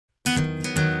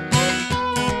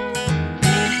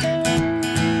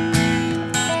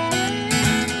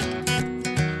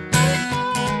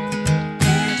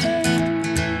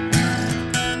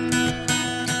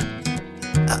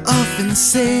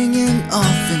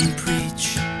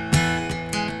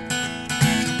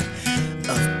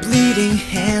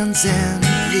hands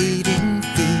and bleeding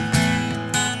feet.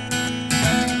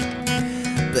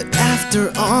 But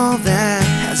after all that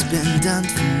has been done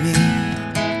for me,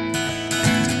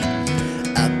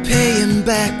 I pay him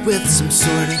back with some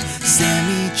sort of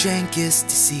semi-Jenkins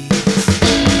disease.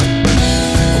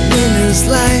 A winner's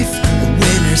life, a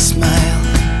winner's smile.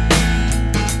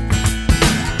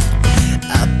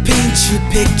 I paint you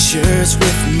pictures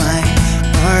with my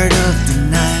art of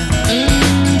denial.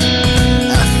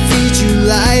 I feed you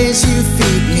lies, you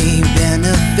feed me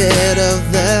benefit of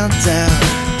the doubt,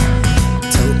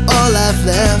 till all I've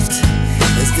left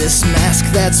is this mask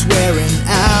that's wearing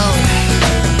out.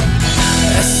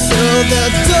 So the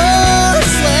doors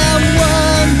slam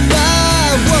one by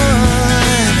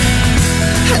one.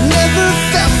 I never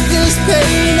felt this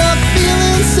pain of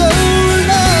feeling so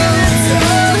alone.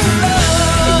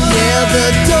 Yeah, the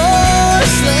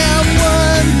doors slam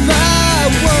one by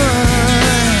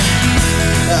one,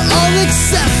 all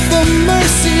except for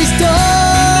mercy's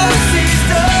door.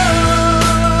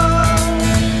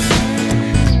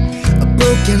 A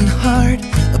broken heart,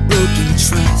 a broken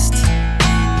trust.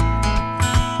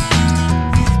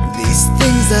 These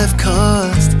things I've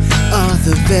caused are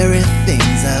the very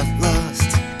things I've lost.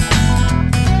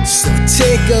 So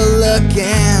take a look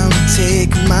and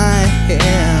take my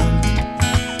hand,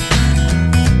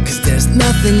 'cause there's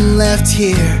nothing left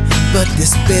here but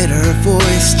this bitter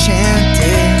voice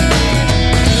chanting.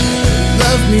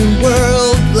 Love me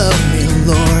world, love me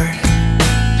Lord,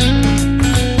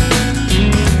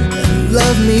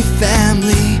 love me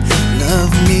family,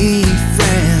 love me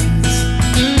friends.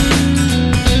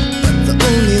 But the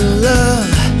only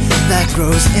love that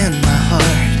grows in my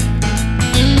heart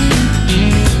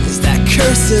is that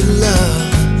cursed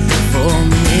love for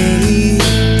me,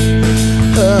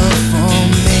 for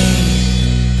me.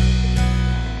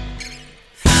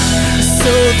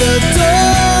 So the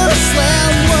doors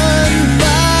slam one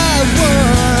by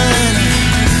one.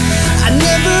 I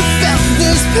never felt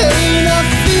this pain of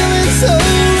feeling so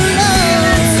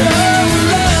alone.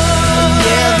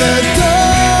 Yeah, the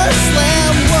doors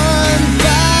slam one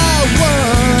by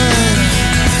one,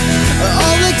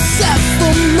 all except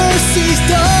for mercy's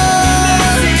door.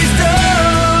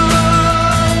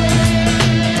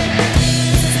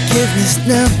 Forgiveness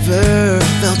never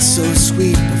felt so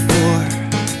sweet before,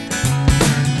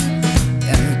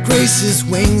 and grace's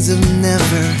wings have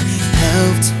never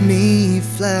helped me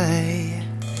fly.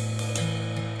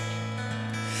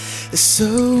 So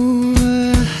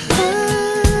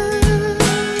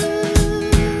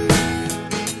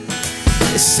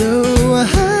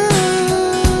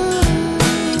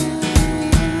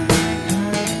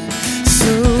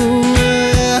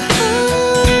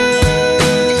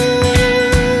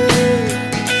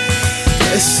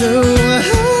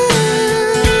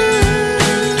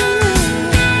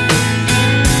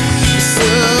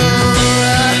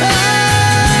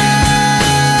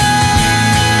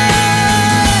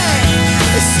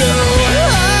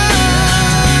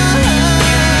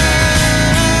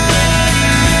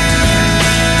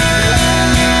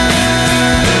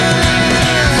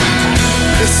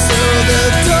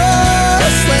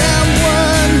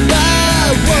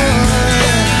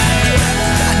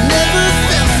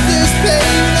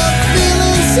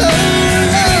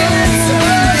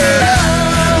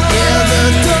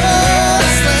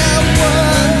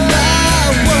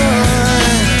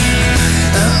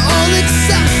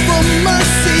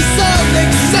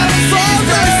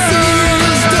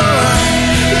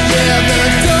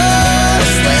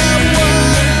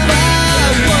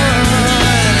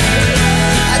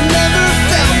I never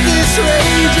felt this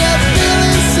rage.